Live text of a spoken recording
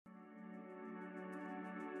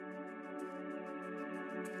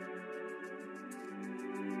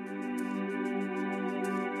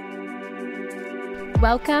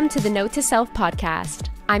Welcome to the Note to Self podcast.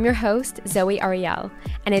 I'm your host, Zoe Ariel,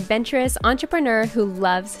 an adventurous entrepreneur who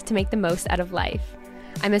loves to make the most out of life.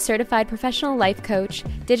 I'm a certified professional life coach,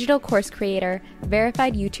 digital course creator,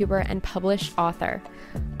 verified YouTuber, and published author.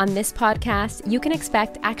 On this podcast, you can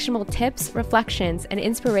expect actionable tips, reflections, and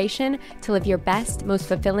inspiration to live your best, most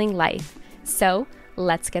fulfilling life. So,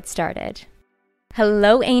 let's get started.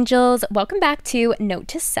 Hello, angels. Welcome back to Note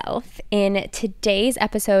to Self. In today's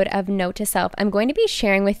episode of Note to Self, I'm going to be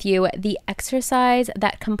sharing with you the exercise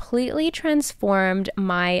that completely transformed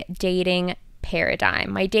my dating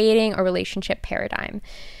paradigm, my dating or relationship paradigm.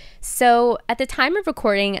 So at the time of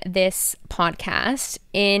recording this podcast,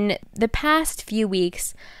 in the past few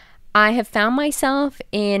weeks, I have found myself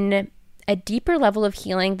in a deeper level of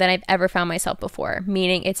healing than I've ever found myself before,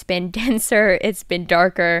 meaning it's been denser, it's been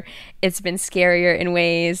darker, it's been scarier in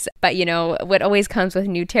ways. But you know, what always comes with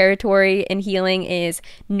new territory and healing is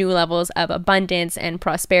new levels of abundance and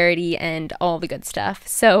prosperity and all the good stuff.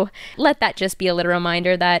 So let that just be a little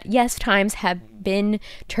reminder that yes, times have been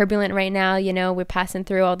turbulent right now. You know, we're passing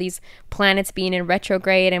through all these planets being in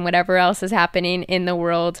retrograde and whatever else is happening in the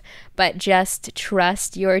world, but just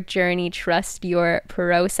trust your journey, trust your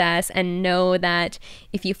process, and know that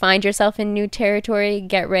if you find yourself in new territory,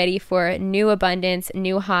 get ready for new abundance,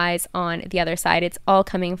 new highs on the other side. It's all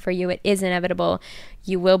coming for you. It is inevitable.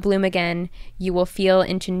 You will bloom again. You will feel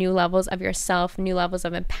into new levels of yourself, new levels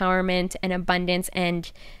of empowerment and abundance,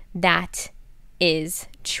 and that is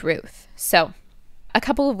truth. So a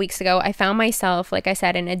couple of weeks ago, I found myself, like I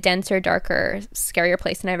said, in a denser, darker, scarier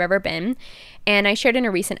place than I've ever been. And I shared in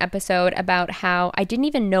a recent episode about how I didn't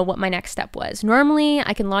even know what my next step was. Normally,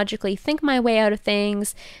 I can logically think my way out of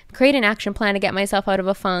things, create an action plan to get myself out of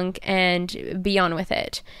a funk, and be on with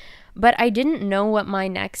it. But I didn't know what my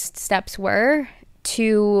next steps were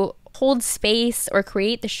to hold space or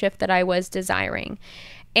create the shift that I was desiring.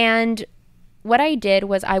 And what I did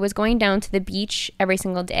was I was going down to the beach every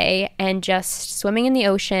single day and just swimming in the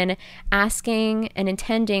ocean, asking and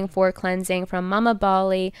intending for cleansing from Mama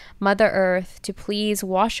Bali, Mother Earth, to please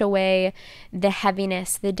wash away the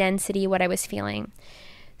heaviness, the density, what I was feeling.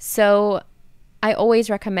 So I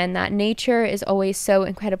always recommend that. Nature is always so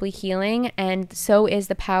incredibly healing, and so is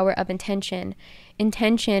the power of intention.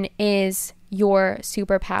 Intention is your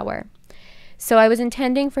superpower. So I was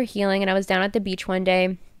intending for healing, and I was down at the beach one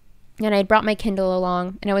day, and I brought my Kindle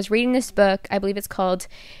along, and I was reading this book. I believe it's called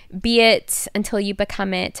Be It Until You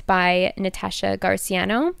Become It by Natasha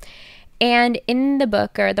Garciano. And in the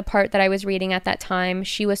book, or the part that I was reading at that time,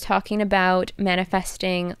 she was talking about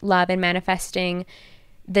manifesting love and manifesting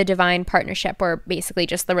the divine partnership, or basically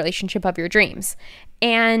just the relationship of your dreams.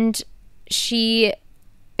 And she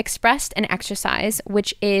expressed an exercise,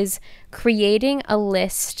 which is creating a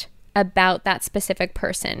list about that specific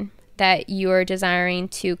person that you're desiring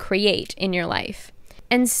to create in your life.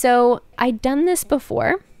 And so I'd done this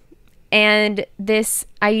before, and this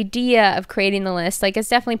idea of creating the list, like, it's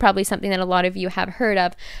definitely probably something that a lot of you have heard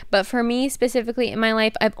of, but for me specifically in my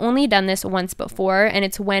life, I've only done this once before, and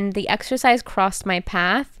it's when the exercise crossed my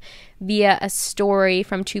path via a story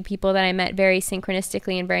from two people that I met very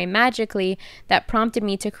synchronistically and very magically that prompted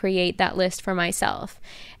me to create that list for myself.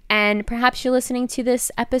 And perhaps you're listening to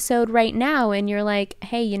this episode right now and you're like,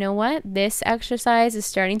 hey, you know what? This exercise is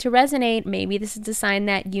starting to resonate. Maybe this is a sign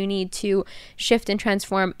that you need to shift and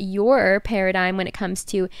transform your paradigm when it comes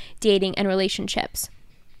to dating and relationships.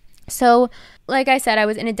 So, like I said, I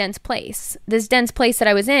was in a dense place. This dense place that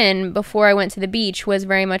I was in before I went to the beach was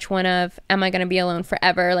very much one of, am I going to be alone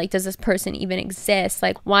forever? Like, does this person even exist?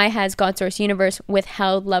 Like, why has God, Source, Universe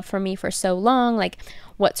withheld love from me for so long? Like,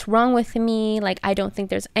 what's wrong with me? Like, I don't think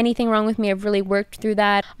there's anything wrong with me. I've really worked through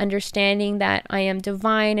that, understanding that I am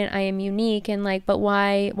divine and I am unique, and like, but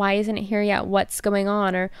why isn't it here yet? What's going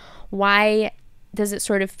on? Or why does it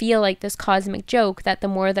sort of feel like this cosmic joke that the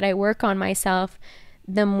more that I work on myself,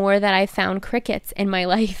 the more that I found crickets in my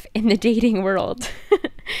life in the dating world?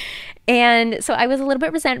 And so I was a little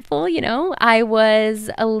bit resentful, you know, I was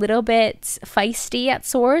a little bit feisty at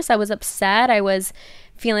source. I was upset. I was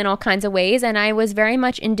feeling all kinds of ways, and I was very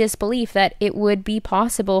much in disbelief that it would be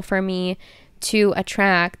possible for me to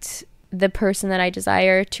attract the person that I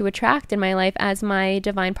desire to attract in my life as my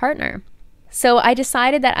divine partner. So I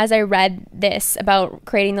decided that as I read this about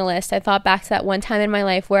creating the list, I thought back to that one time in my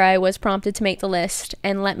life where I was prompted to make the list.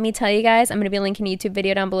 And let me tell you guys, I'm going to be linking a YouTube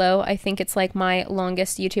video down below. I think it's like my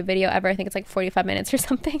longest YouTube video ever. I think it's like 45 minutes or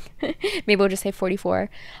something. Maybe we'll just say 44.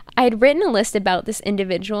 I had written a list about this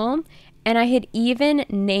individual, and I had even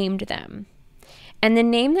named them. And the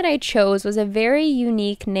name that I chose was a very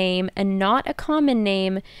unique name and not a common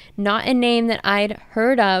name, not a name that I'd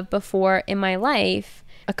heard of before in my life,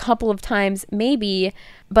 a couple of times maybe,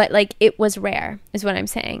 but like it was rare is what I'm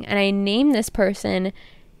saying. And I named this person,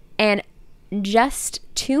 and just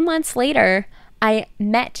 2 months later, I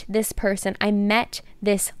met this person. I met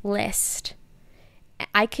this list.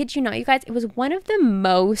 I kid you not, you guys, it was one of the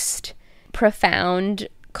most profound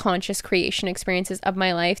conscious creation experiences of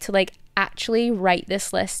my life to like actually write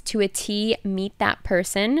this list to a T, meet that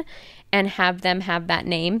person, and have them have that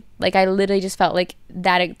name. Like I literally just felt like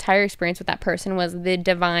that entire experience with that person was the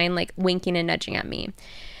divine like winking and nudging at me.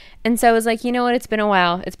 And so I was like, you know what, it's been a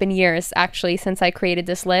while. It's been years actually since I created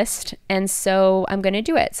this list. And so I'm going to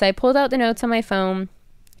do it. So I pulled out the notes on my phone.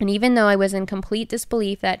 And even though I was in complete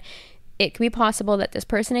disbelief that it could be possible that this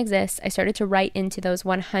person exists, I started to write into those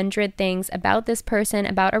 100 things about this person,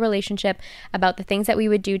 about a relationship, about the things that we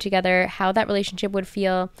would do together, how that relationship would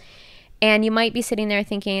feel. And you might be sitting there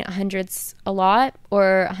thinking 100's a lot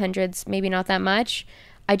or 100's maybe not that much.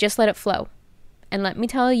 I just let it flow. And let me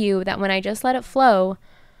tell you that when I just let it flow,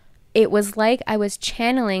 it was like I was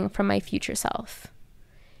channeling from my future self.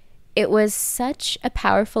 It was such a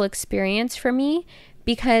powerful experience for me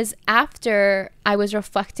because after I was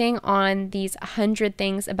reflecting on these 100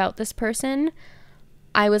 things about this person,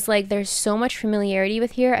 I was like, there's so much familiarity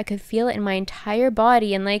with here. I could feel it in my entire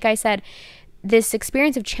body. And like I said, this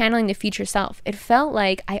experience of channeling the future self, it felt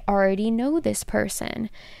like I already know this person.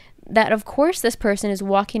 That of course this person is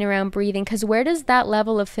walking around breathing, because where does that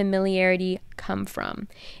level of familiarity come from?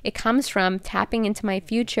 It comes from tapping into my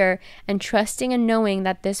future and trusting and knowing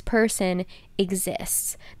that this person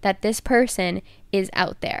exists, that this person is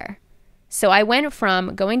out there. So I went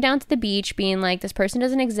from going down to the beach being like, this person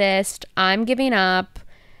doesn't exist, I'm giving up,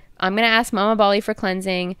 I'm going to ask Mama Bali for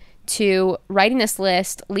cleansing, to writing this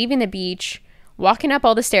list, leaving the beach, walking up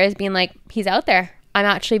all the stairs being like, he's out there. I'm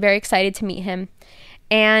actually very excited to meet him.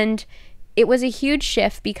 And it was a huge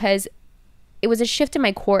shift because it was a shift in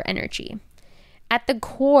my core energy. At the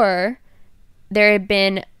core, there had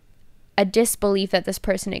been a disbelief that this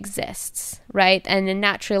person exists, right? And then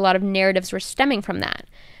naturally, a lot of narratives were stemming from that.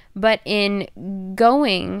 But in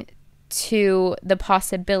going to the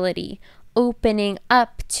possibility, opening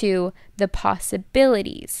up to the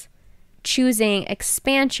possibilities, choosing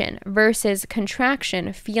expansion versus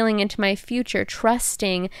contraction, feeling into my future,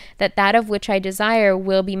 trusting that that of which I desire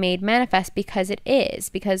will be made manifest because it is,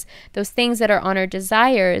 because those things that are on our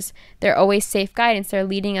desires, they're always safe guidance. They're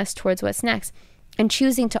leading us towards what's next. And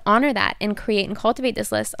choosing to honor that and create and cultivate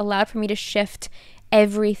this list allowed for me to shift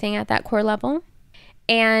everything at that core level.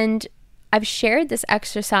 And I've shared this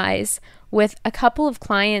exercise with a couple of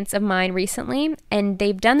clients of mine recently, and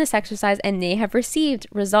they've done this exercise and they have received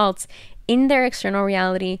results in their external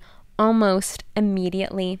reality almost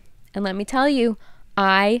immediately. And let me tell you,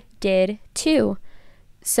 I did too.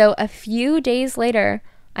 So a few days later,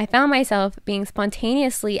 I found myself being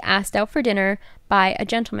spontaneously asked out for dinner by a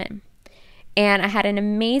gentleman. And I had an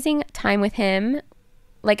amazing time with him,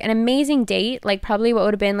 like an amazing date, like probably what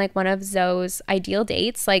would have been like one of Zoe's ideal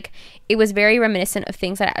dates. Like it was very reminiscent of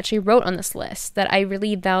things that I actually wrote on this list, that I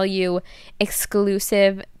really value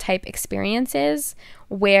exclusive type experiences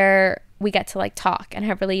where we get to like talk and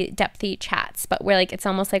have really depthy chats, but where like it's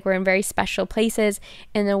almost like we're in very special places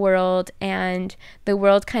in the world and the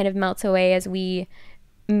world kind of melts away as we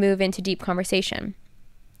move into deep conversation.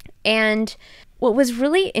 And what was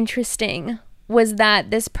really interesting was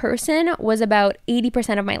that this person was about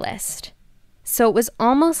 80% of my list. So it was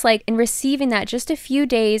almost like in receiving that just a few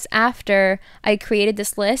days after I created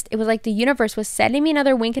this list, it was like the universe was sending me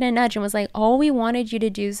another wink and a nudge and was like, all we wanted you to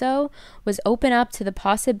do, Zoe, was open up to the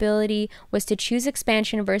possibility, was to choose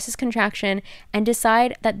expansion versus contraction and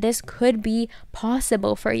decide that this could be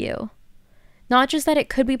possible for you. Not just that it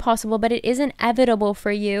could be possible, but it is inevitable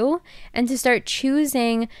for you, and to start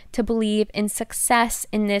choosing to believe in success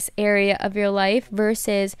in this area of your life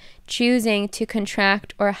versus choosing to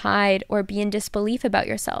contract or hide or be in disbelief about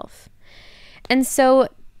yourself. And so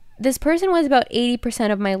this person was about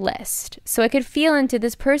 80% of my list. So I could feel into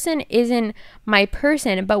this person isn't my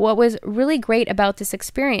person, but what was really great about this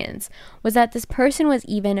experience was that this person was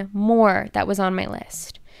even more that was on my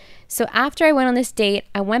list. So after I went on this date,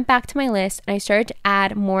 I went back to my list and I started to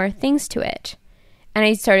add more things to it. And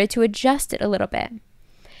I started to adjust it a little bit.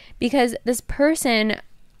 Because this person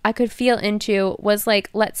I could feel into was like,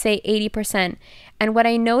 let's say 80%. And what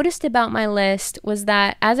I noticed about my list was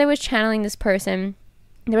that as I was channeling this person,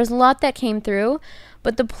 there was a lot that came through,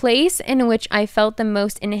 but the place in which I felt the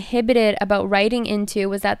most inhibited about writing into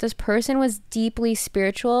was that this person was deeply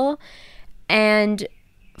spiritual and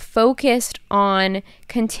focused on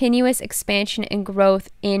continuous expansion and growth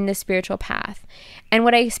in the spiritual path. And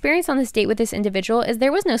what I experienced on this date with this individual is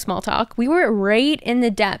there was no small talk. We were right in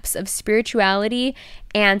the depths of spirituality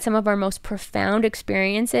and some of our most profound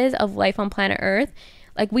experiences of life on planet Earth.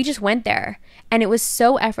 Like, we just went there, and it was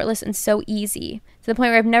so effortless and so easy, to the point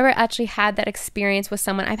where I've never actually had that experience with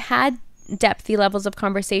someone. I've had depthy levels of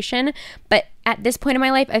conversation, but at this point in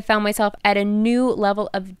my life, I found myself at a new level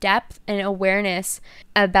of depth and awareness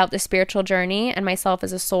about the spiritual journey and myself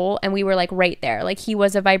as a soul. And we were like right there. Like, he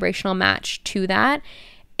was a vibrational match to that.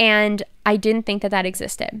 And I didn't think that that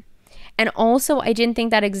existed. And also, I didn't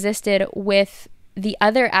think that existed with the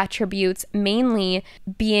other attributes, mainly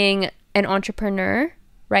being an entrepreneur,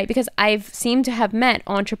 right? Because I've seemed to have met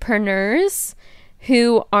entrepreneurs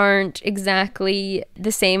who aren't exactly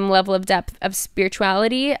the same level of depth of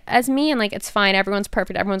spirituality as me. And like, it's fine. Everyone's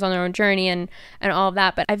perfect. Everyone's on their own journey and all of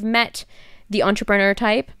that. But I've met the entrepreneur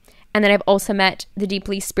type, and then I've also met the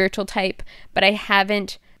deeply spiritual type, but I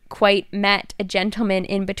haven't quite met a gentleman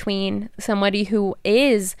in between, somebody who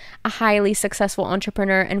is a highly successful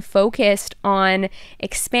entrepreneur and focused on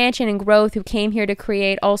expansion and growth, who came here to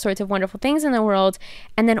create all sorts of wonderful things in the world.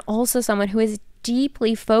 And then also someone who is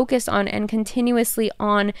deeply focused on and continuously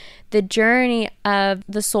on the journey of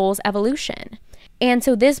the soul's evolution. And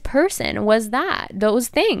so this person was those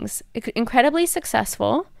things, incredibly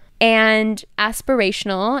successful and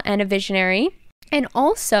aspirational and a visionary, and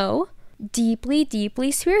also deeply,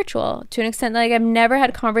 deeply spiritual, to an extent that, like, I've never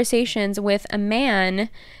had conversations with a man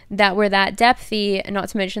that were that depthy, not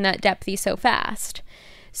to mention that depthy so fast.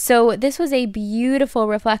 So this was a beautiful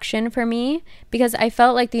reflection for me, because I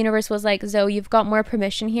felt like the universe was like, Zoe, you've got more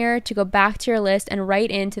permission here to go back to your list and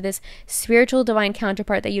write into this spiritual divine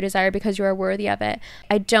counterpart that you desire, because you are worthy of it.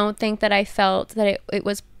 I don't think that I felt that it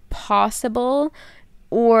was possible,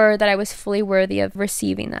 or that I was fully worthy of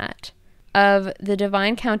receiving that, of the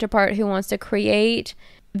divine counterpart who wants to create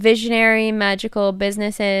visionary, magical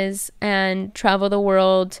businesses and travel the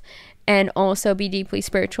world, and also be deeply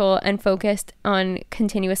spiritual and focused on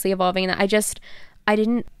continuously evolving. And I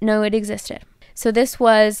didn't know it existed. So this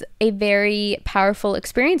was a very powerful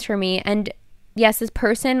experience for me. And yes, this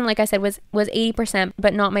person, like I said, was 80%,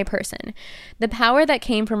 but not my person. The power that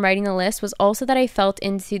came from writing the list was also that I felt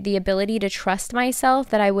into the ability to trust myself,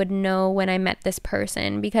 that I would know when I met this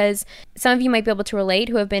person. Because some of you might be able to relate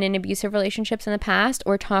who have been in abusive relationships in the past,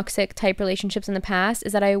 or toxic type relationships in the past,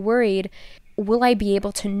 is that I worried, will I be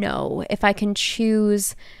able to know if I can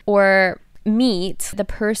choose or meet the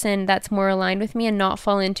person that's more aligned with me and not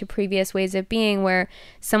fall into previous ways of being where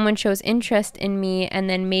someone shows interest in me and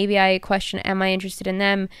then maybe I question, am I interested in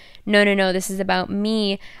them? No, this is about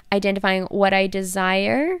me identifying what I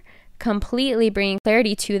desire, completely bringing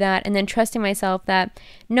clarity to that, and then trusting myself that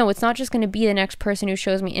no, it's not just going to be the next person who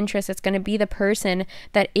shows me interest. It's going to be the person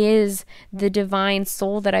that is the divine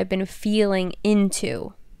soul that I've been feeling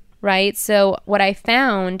into. Right? So what I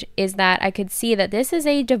found is that I could see that this is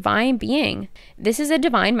a divine being. This is a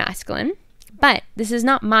divine masculine, but this is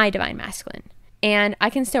not my divine masculine. And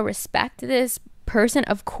I can still respect this person,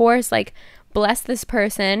 of course, like, bless this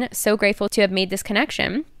person, so grateful to have made this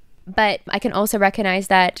connection. But I can also recognize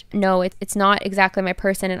that no, it's not exactly my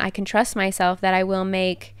person, and I can trust myself that I will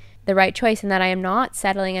make the right choice and that I am not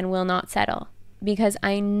settling and will not settle. Because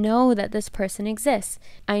I know that this person exists.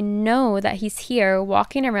 I know that he's here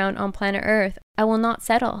walking around on planet Earth. I will not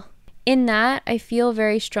settle. In that, I feel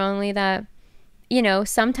very strongly that,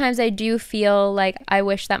 sometimes I do feel like I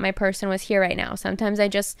wish that my person was here right now. Sometimes I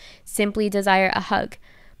just simply desire a hug.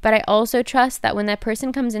 But I also trust that when that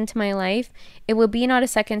person comes into my life, it will be not a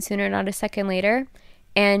second sooner, not a second later,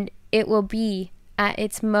 and it will be at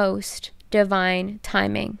its most divine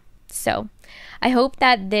timing. So I hope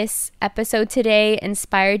that this episode today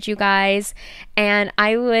inspired you guys, and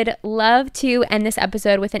I would love to end this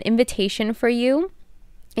episode with an invitation for you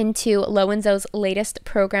into Lo and Zoe's latest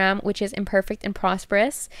program, which is Imperfect and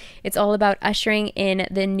Prosperous. It's all about ushering in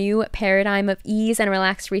the new paradigm of ease and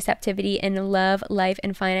relaxed receptivity in love, life,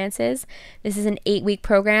 and finances. This is an 8-week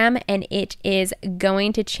program, and it is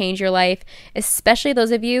going to change your life, especially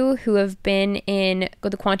those of you who have been in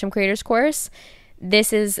the Quantum Creators course.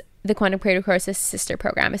 This is the Quantum Creator Course's sister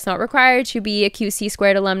program. It's not required to be a QC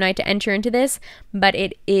Squared alumni to enter into this, but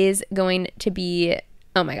it is going to be,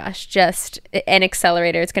 oh my gosh, just an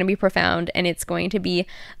accelerator. It's going to be profound, and it's going to be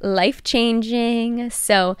life-changing.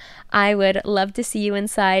 So I would love to see you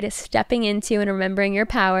inside, stepping into and remembering your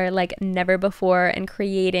power like never before, and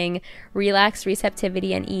creating relaxed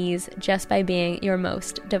receptivity and ease just by being your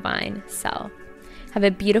most divine self. Have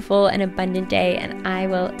a beautiful and abundant day, and I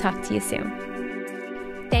will talk to you soon.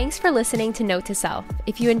 Thanks for listening to Note to Self.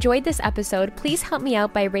 If you enjoyed this episode, please help me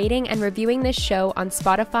out by rating and reviewing this show on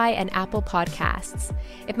Spotify and Apple Podcasts.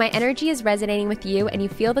 If my energy is resonating with you and you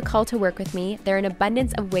feel the call to work with me, there are an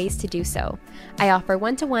abundance of ways to do so. I offer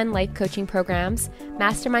one-to-one life coaching programs,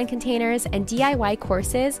 mastermind containers, and DIY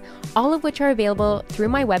courses, all of which are available through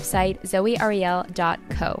my website,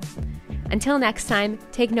 zoeariel.co. Until next time,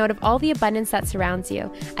 take note of all the abundance that surrounds you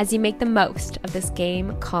as you make the most of this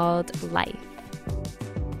game called life.